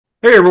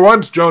Hey everyone,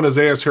 it's Joan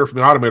Azayas here from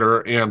the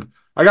Automator, and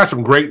I got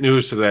some great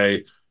news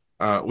today.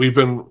 We've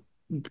been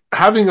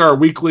having our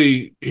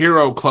weekly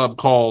Hero Club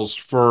calls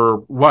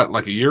for what,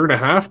 like a year and a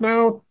half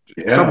now,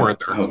 somewhere Yeah, in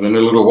there. has been a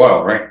little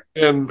while, right?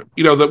 And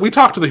you know that we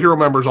talk to the Hero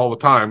members all the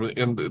time,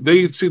 and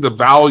they see the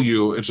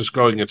value. It's just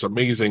going, it's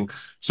amazing.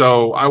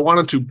 So I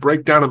wanted to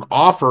break down and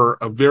offer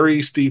a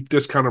very steep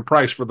discounted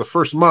price for the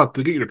first month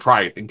to get you to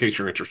try it in case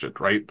you're interested.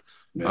 Right?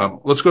 Yeah.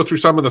 Let's go through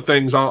some of the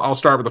things. I'll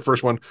start with the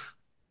first one.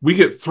 We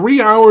get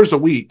 3 hours a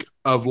week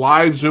of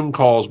live Zoom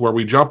calls where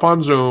we jump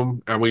on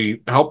Zoom and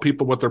we help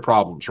people with their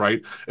problems,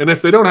 right? And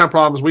if they don't have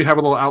problems, we have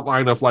a little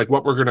outline of like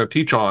what we're going to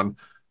teach on.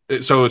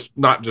 So it's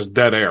not just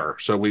dead air.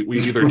 So we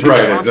either teach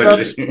Right,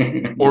 concepts,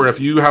 exactly. or if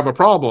you have a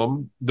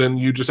problem, then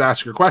you just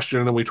ask your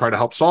question and we try to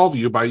help solve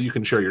you by, you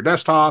can share your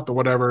desktop or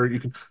whatever. You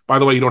can, by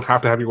the way, you don't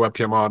have to have your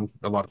webcam on.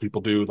 A lot of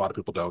people do, a lot of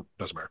people don't.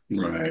 Doesn't matter.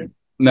 Right.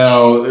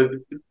 Now,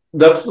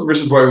 that's the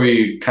reason why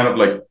we kind of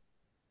like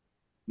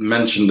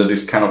mentioned that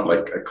it's kind of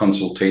like a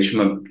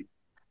consultation and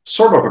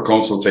sort of a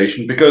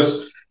consultation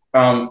because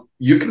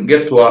you can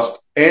get to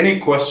ask any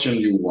question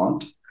you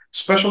want,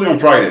 especially on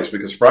Fridays,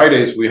 because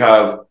Fridays we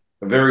have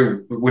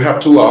 2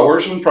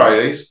 hours on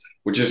Fridays,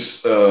 which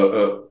is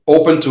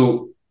open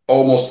to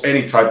almost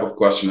any type of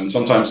question, and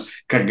sometimes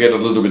can get a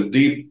little bit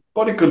deep,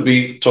 but it could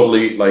be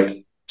totally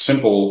like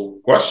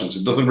simple questions.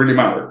 It doesn't really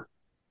matter.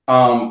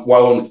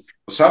 While on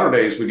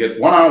Saturdays we get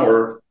 1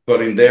 hour,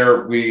 but in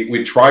there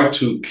we try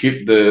to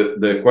keep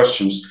the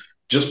questions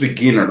just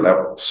beginner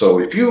level. So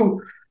if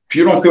you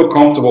don't feel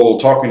comfortable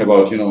talking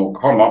about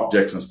COM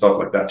objects and stuff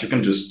like that, you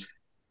can just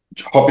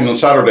hop in on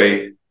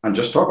Saturday and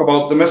just talk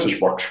about the message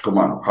box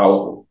command,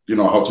 how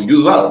to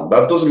use that.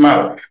 That doesn't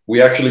matter.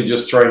 We actually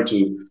just trying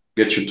to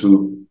get you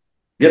to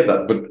get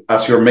that. But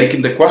as you're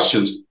making the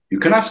questions, you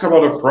can ask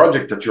about a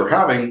project that you're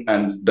having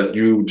and that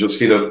you just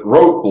hit a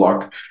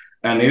roadblock.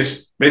 And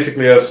it's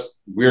basically as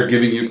we're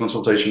giving you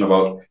consultation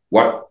about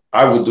what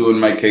I would do in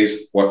my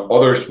case, what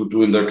others would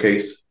do in their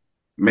case.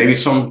 Maybe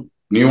some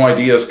new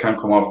ideas can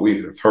come up.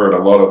 We've heard a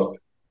lot of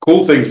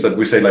cool things that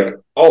we say like,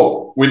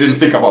 oh, we didn't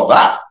think about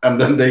that. And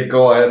then they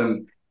go ahead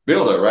and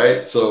build it,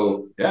 right?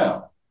 So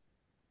yeah.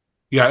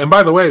 Yeah, and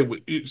by the way,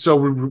 so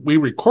we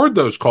record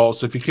those calls.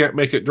 So if you can't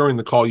make it during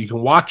the call, you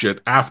can watch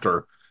it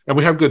after, and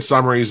we have good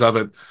summaries of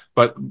it.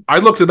 But I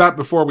looked it up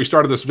before we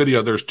started this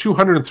video. There's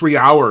 203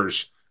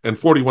 hours and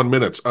 41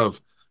 minutes of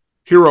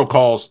hero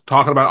calls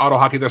talking about auto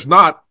hockey. That's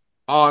not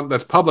on.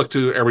 That's public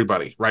to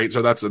everybody, right?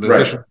 So that's an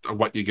Right. addition of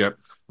what you get.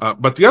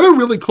 But the other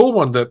really cool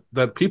one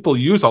that people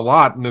use a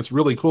lot, and it's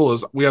really cool,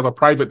 is we have a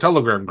private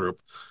Telegram group.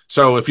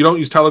 So if you don't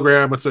use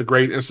Telegram, it's a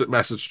great instant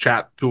message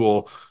chat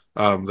tool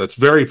that's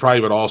very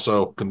private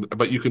also,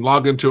 but you can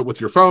log into it with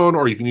your phone,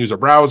 or you can use a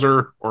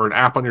browser or an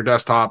app on your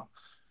desktop,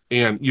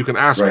 and you can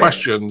ask Right.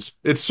 questions.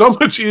 It's so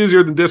much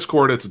easier than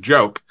Discord. It's a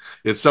joke.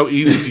 It's so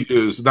easy to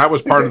use. That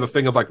was part of the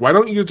thing of like, why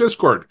don't you use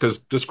Discord? Because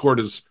Discord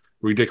is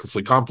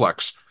ridiculously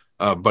complex.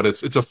 But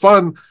it's a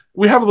fun.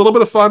 We have a little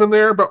bit of fun in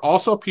there, but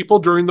also people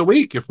during the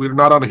week, if we're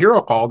not on a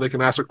hero call, they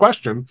can ask a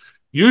question.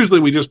 Usually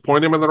we just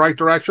point them in the right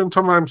direction.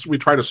 Sometimes we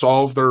try to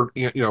solve their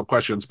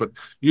questions, but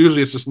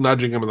usually it's just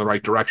nudging them in the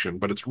right direction.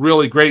 But it's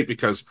really great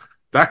because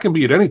that can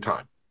be at any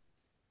time.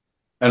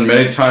 And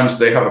many times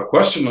they have a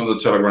question on the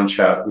Telegram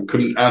chat. We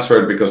couldn't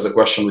answer it because the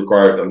question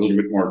required a little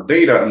bit more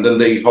data. And then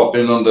they hop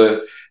in on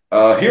the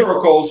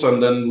hero calls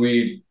and then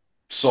we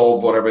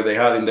solve whatever they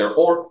had in there,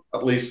 or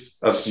at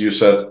least, as you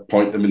said,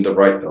 point them in the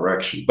right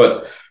direction.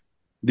 But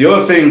the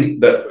other thing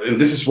that, and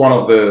this is one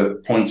of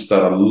the points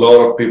that a lot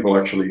of people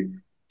actually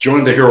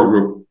join the hero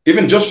group,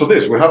 even just for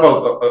this, we have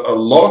a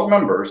lot of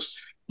members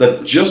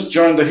that just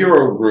joined the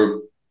hero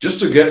group just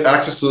to get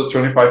access to the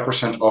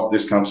 25% off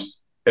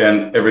discounts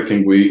and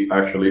everything we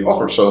actually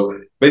offer.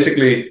 So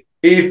basically,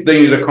 if they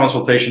need a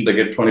consultation, they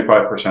get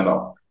 25%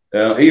 off.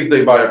 If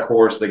they buy a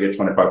course, they get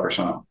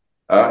 25% off.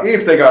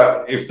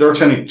 If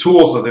there's any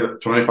tools that they're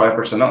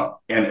 25% off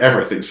and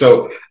everything.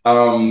 So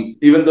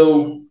even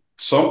though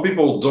some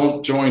people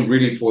don't join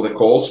really for the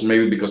calls,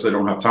 maybe because they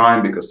don't have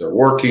time, because they're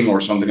working or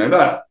something like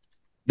that,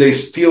 they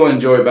still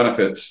enjoy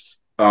benefits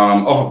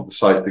of the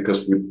site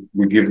because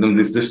we give them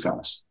these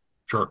discounts.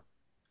 Sure.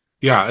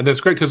 Yeah, and it's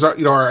great because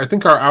I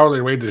think our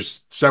hourly rate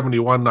is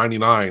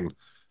 71.99.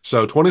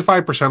 So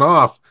 25%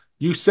 off,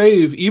 you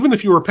save, even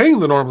if you were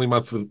paying the normally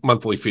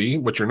monthly fee,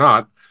 which you're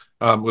not.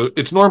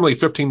 It's normally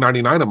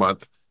 15.99 a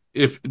month.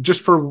 If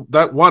just for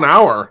that 1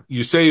 hour,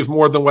 you save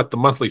more than what the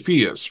monthly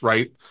fee is,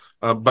 right?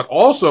 But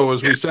also,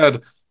 as we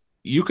said,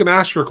 you can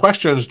ask your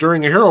questions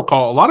during a hero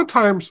call. A lot of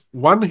times,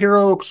 one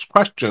hero's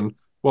question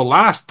will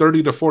last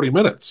 30 to 40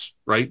 minutes,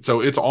 right?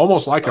 So it's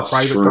almost like a That's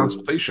private true.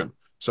 consultation.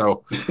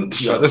 So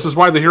Yeah, this is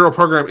why the hero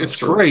program, that's it's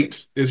true.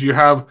 great, is you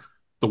have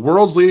the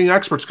world's leading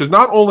experts, because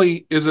not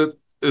only is it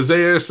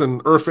Isaias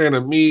and Irfan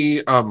and me,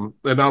 and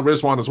now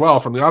Rizwan as well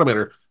from the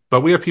Automator,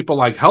 but we have people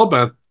like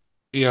Hellbent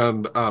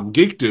and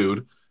Geek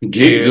Dude, Geek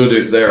and Dude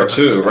is there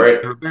too,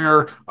 right? they're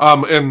there.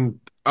 And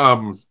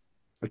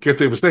I can't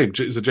think of his name.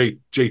 Is it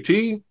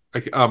JT?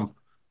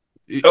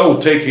 Oh,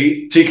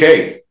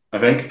 TK. I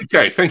think.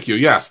 TK, thank you.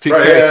 Yes,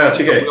 Right. TK, Yeah. a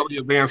TK. really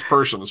advanced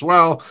person as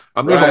well.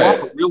 There's a lot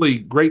of Right. really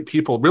great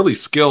people, really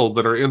skilled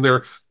that are in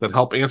there that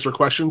help answer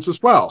questions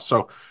as well.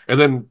 So, and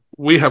then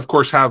we have, of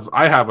course,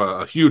 I have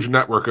a huge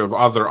network of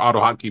other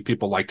AutoHotkey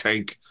people like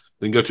Tank.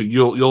 Then go to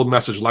you'll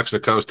message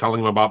Lexicos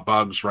telling them about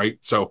bugs, right?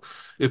 So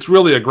it's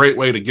really a great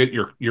way to get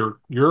your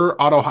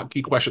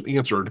AutoHotkey question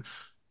answered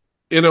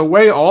in a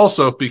way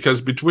also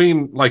because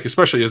between like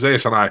especially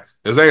Isaias and I,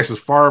 Isaias is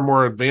far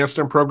more advanced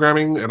in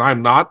programming and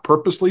I'm not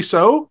purposely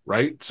so,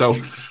 right? So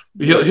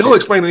he'll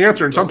explain the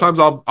answer and sometimes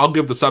I'll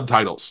give the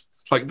subtitles.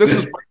 Like this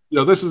is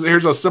this is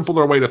here's a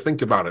simpler way to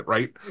think about it,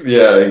 right?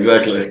 Yeah,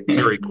 exactly.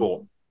 Very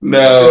cool.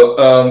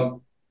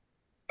 Now,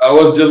 I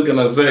was just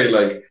gonna say,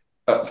 like,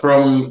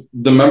 from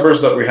the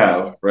members that we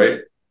have, right?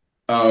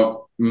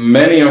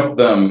 Many of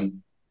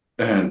them,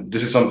 and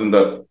this is something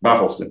that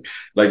baffles me.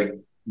 Like,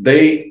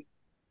 they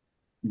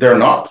they're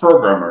not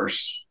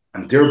programmers,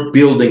 and they're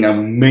building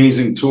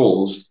amazing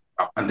tools,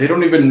 and they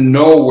don't even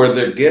know where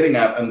they're getting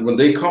at. And when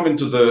they come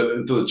into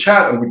the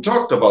chat and we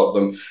talked about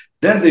them,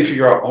 then they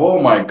figure out,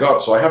 oh my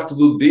god, so I have to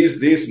do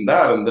this, and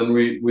that, and then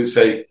we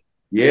say,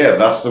 yeah,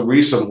 that's the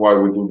reason why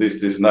we do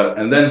this, and that,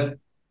 and then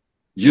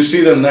you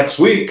see them next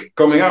week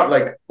coming out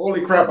like,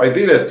 holy crap, I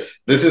did it.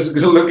 This is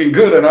looking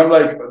good. And I'm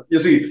like, you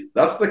see,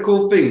 that's the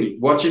cool thing,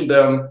 watching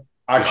them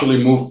Yeah.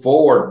 actually move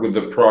forward with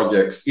the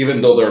projects,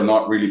 even though they're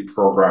not really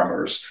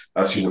programmers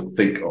as you Yeah. would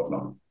think of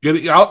them.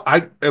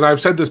 And I've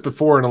said this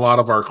before in a lot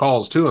of our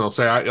calls too, and I'll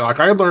say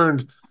I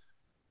learned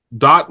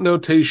dot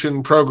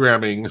notation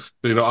programming,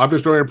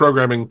 object-oriented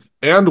programming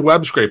and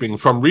web scraping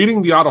from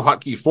reading the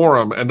AutoHotkey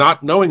forum and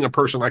not knowing a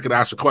person I could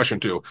ask a question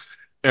to.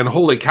 And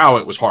holy cow,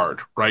 it was hard,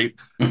 right?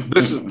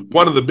 This is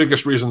one of the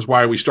biggest reasons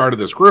why we started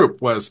this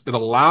group was it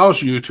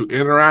allows you to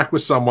interact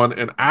with someone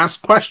and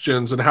ask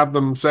questions and have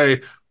them say,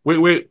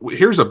 wait,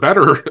 here's a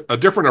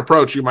different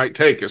approach you might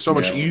take. It's so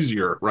much Yeah.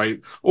 easier, right?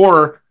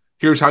 Or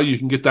here's how you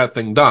can get that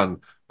thing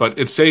done. But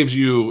it saves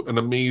you an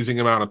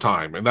amazing amount of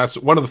time. And that's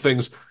one of the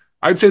things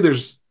I'd say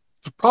there's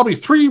probably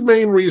three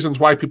main reasons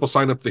why people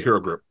sign up to the Hero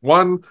Group.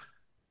 One,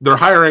 they're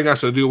hiring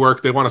us to do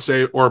work they want to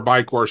save or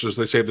buy courses,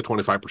 they save the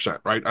 25%,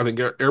 right? I think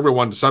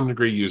everyone to some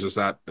degree uses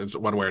that in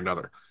one way or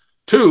another.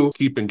 Two,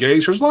 keep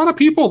engaged. There's a lot of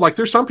people, like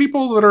there's some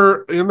people that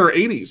are in their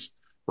 80s,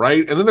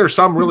 right? And then there's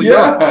some really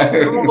young. Yeah.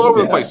 They're all over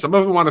the place. Yeah. Some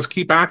of them want to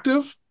keep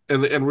active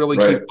and really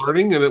keep Right.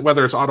 learning. And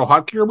whether it's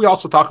AutoHotkey or we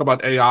also talk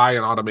about AI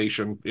and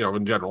automation,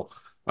 in general.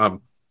 And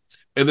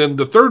then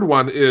the third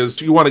one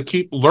is you want to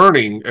keep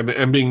learning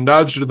and being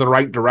nudged in the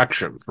right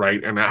direction,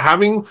 right? And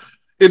having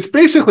it's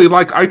basically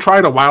like I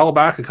tried a while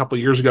back, a couple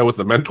of years ago with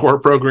the mentor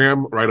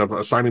program, right? Of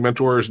assigning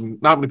mentors,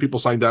 and not many people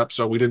signed up,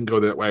 so we didn't go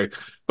that way.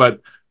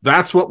 But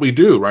that's what we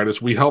do, right?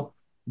 Is we help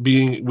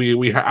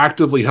we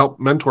actively help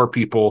mentor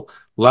people,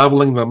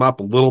 leveling them up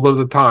a little bit at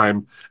a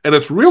time, and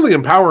it's really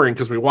empowering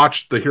because we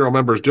watch the hero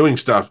members doing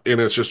stuff,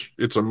 and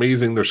it's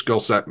amazing their skill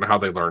set and how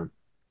they learn.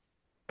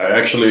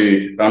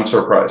 I'm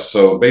surprised.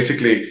 So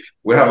basically,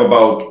 we have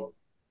about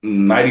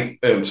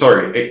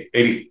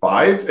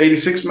 85,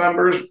 86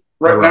 members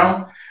right Around,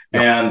 now.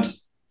 yep, And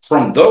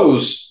from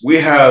those, we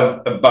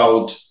have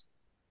about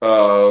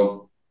uh,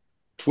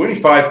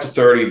 25 to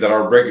 30 that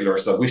are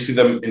regulars that we see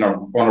them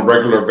on a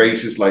regular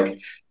basis. Like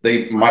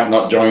they might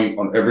not join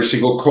on every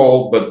single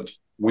call, but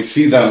we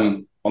see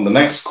them on the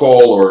next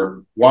call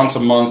or once a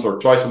month or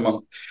twice a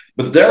month.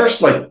 But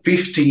there's like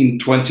 15,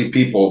 20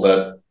 people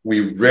that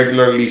we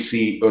regularly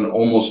see on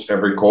almost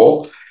every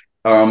call.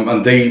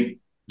 And they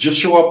just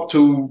show up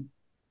to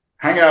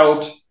hang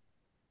out,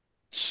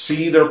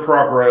 see their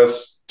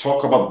progress,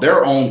 talk about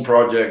their own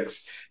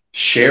projects,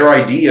 share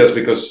ideas.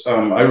 Because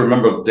I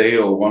remember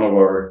Dale, one of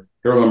our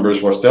hero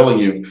members, was telling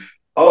you,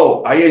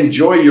 oh, I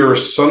enjoy your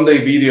Sunday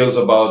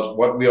videos about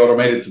what we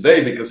automated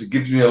today because it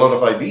gives me a lot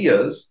of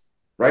ideas,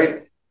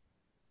 right?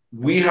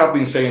 We have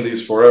been saying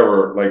this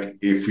forever. Like,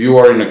 if you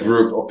are in a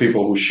group of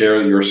people who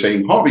share your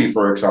same hobby,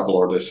 for example,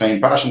 or the same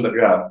passion that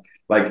you have,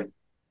 like,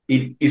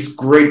 it is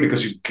great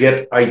because you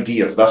get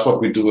ideas. That's what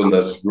we do in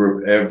this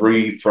group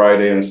every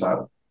Friday and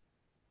Saturday.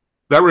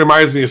 that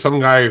reminds me of some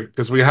guy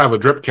because we have a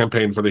drip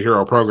campaign for the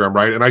hero program,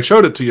 right? And I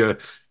showed it to you.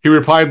 He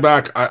replied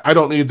back, I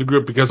don't need the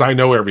group because I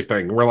know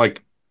everything. And we're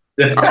like,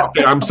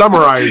 okay, I'm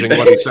summarizing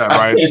what he said,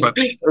 right? But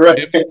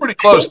Right. it's pretty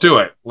close to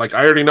it. Like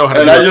I already know how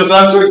to And do I it. just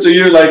answered to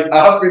you like,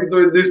 I've been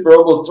doing this for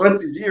almost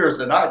 20 years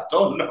and I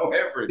don't know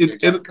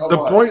everything. Like, come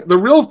on. The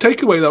real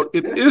takeaway though,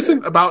 it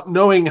isn't about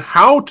knowing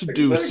how to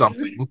do Exactly.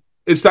 something.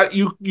 It's that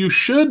you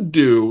should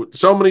do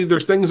so many.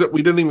 There's things that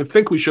we didn't even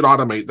think we should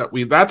automate.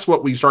 That's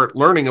what we start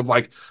learning of.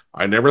 Like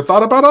I never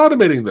thought about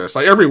automating this.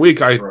 Like every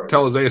week I Right.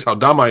 tell Isaiah how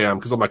dumb I am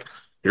because I'm like,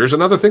 here's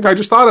another thing I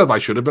just thought of. I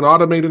should have been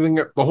automating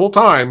it the whole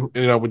time.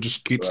 We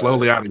just keep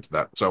slowly Right. adding to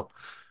that. So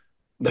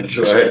That's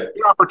this is a right.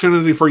 good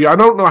opportunity for you. I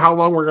don't know how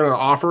long we're going to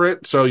offer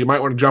it, so you might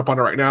want to jump on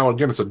it right now.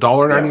 Again, it's Yeah.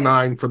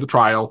 $1.99 for the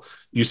trial.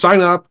 You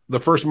sign up. The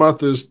first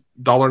month is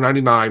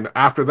 $1.99.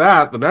 After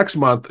that, the next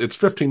month it's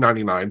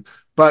 $15.99.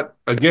 But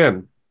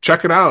again,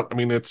 check it out. I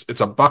mean, it's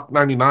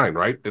 $1.99,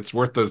 right? It's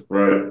worth the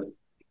Right.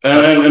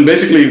 And, Uh, and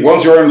basically,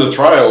 once you're in the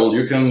trial,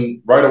 you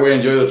can right away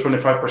enjoy the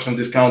 25%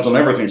 discounts on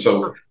everything.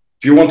 So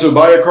if you want to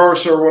buy a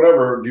course or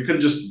whatever, you can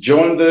just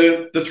join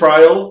the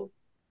trial,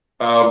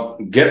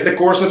 get the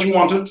course that you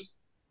wanted,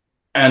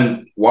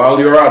 and while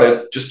you're at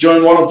it, just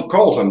join one of the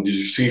calls and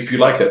you see if you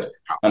like it.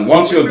 And we,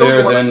 once we you're really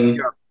there, want to see then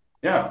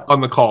yeah,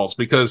 on the calls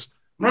because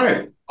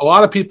right, a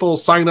lot of people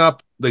sign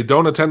up, they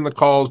don't attend the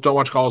calls, don't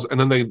watch calls, and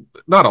then they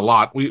not a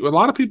lot. A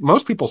lot of people,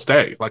 most people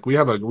stay. Like we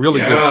have a really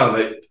good,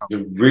 yeah, they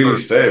really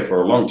stay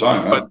for a long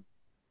time. but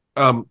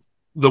Huh? um,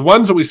 the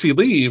ones that we see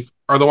leave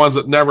are the ones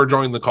that never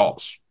join the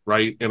calls,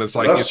 right? And it's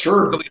like That's it's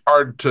true. really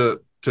hard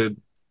to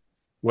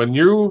when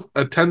you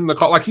attend the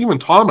call, like even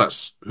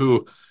Thomas,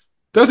 who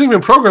doesn't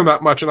even program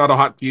that much in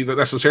AutoHotkey that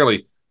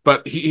necessarily,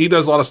 but he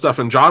does a lot of stuff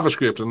in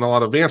JavaScript and a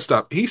lot of advanced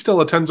stuff. He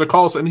still attends the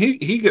calls, and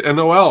he get an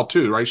OL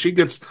too, right? She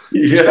says like,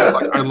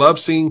 Yeah, I love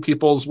seeing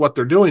people's what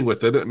they're doing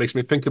with it. It makes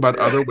me think about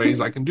other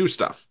ways I can do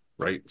stuff,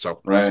 right?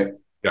 So right.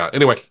 yeah.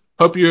 Anyway,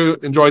 hope you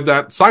enjoyed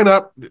that. Sign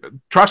up.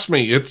 Trust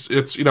me, it's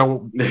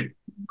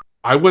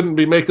I wouldn't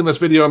be making this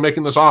video and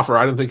making this offer.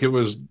 I didn't think it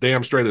was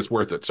damn straight. It's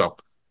worth it. So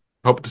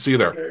hope to see you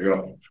there. There you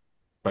go.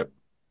 Bye.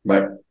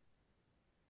 Bye.